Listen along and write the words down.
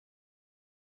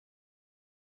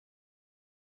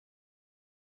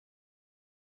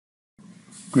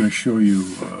I'm going to show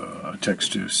you a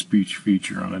text-to-speech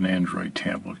feature on an Android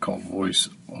tablet called Voice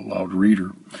Aloud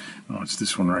Reader. It's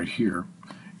this one right here.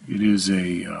 It is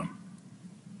a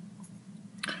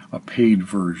paid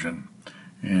version,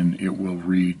 and it will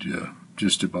read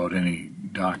just about any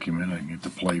document. I can hit the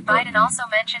play button. Biden also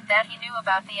mentioned that he knew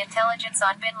about the intelligence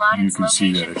on bin Laden's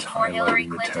location before Hillary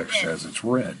Clinton did. You can see that it's highlighting the text as it's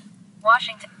read.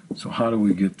 Washington. So how do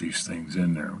we get these things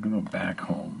in there? I'm going to go back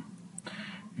home,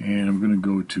 and I'm going to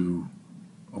go to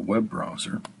a web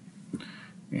browser.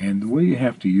 And the way you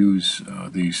have to use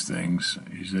these things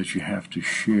is that you have to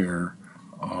share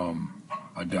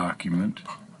a document.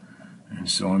 And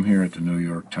so I'm here at the New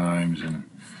York Times, and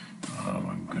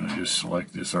I'm going to just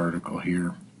select this article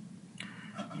here.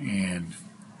 And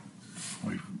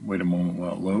wait a moment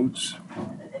while it loads.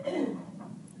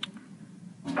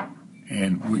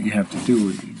 And what you have to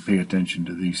do is pay attention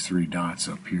to these three dots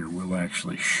up here. We'll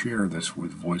actually share this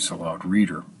with Voice Aloud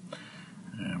Reader.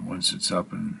 And once it's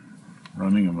up and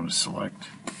running, I'm going to select.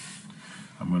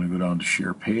 I'm going to go down to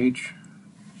Share Page.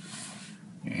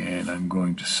 And I'm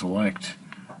going to select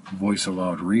Voice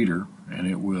Aloud Reader, and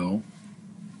it will,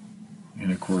 in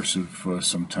a course of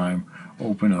some time,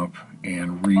 open up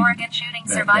and read Oregon shooting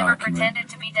that survivor document. Pretended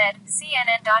to be dead.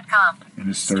 CNN.com.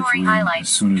 And it starts Story reading highlights. as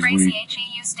soon as Tracy we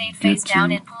HEU stayed get face down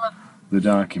to in pool of the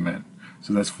document.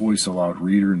 So that's Voice Aloud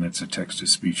Reader, and that's a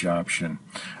text-to-speech option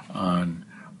on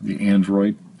the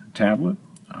Android tablet.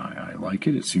 I like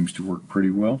it. It seems to work pretty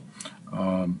well.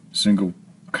 Single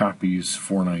copy is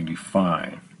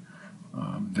 $4.95.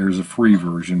 There's a free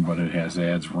version, but it has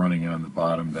ads running on the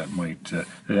bottom that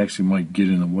actually might get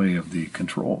in the way of the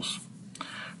controls.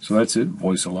 So that's it.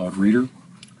 Voice Aloud Reader,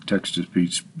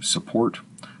 text-to-speech support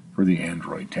for the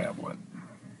Android tablet.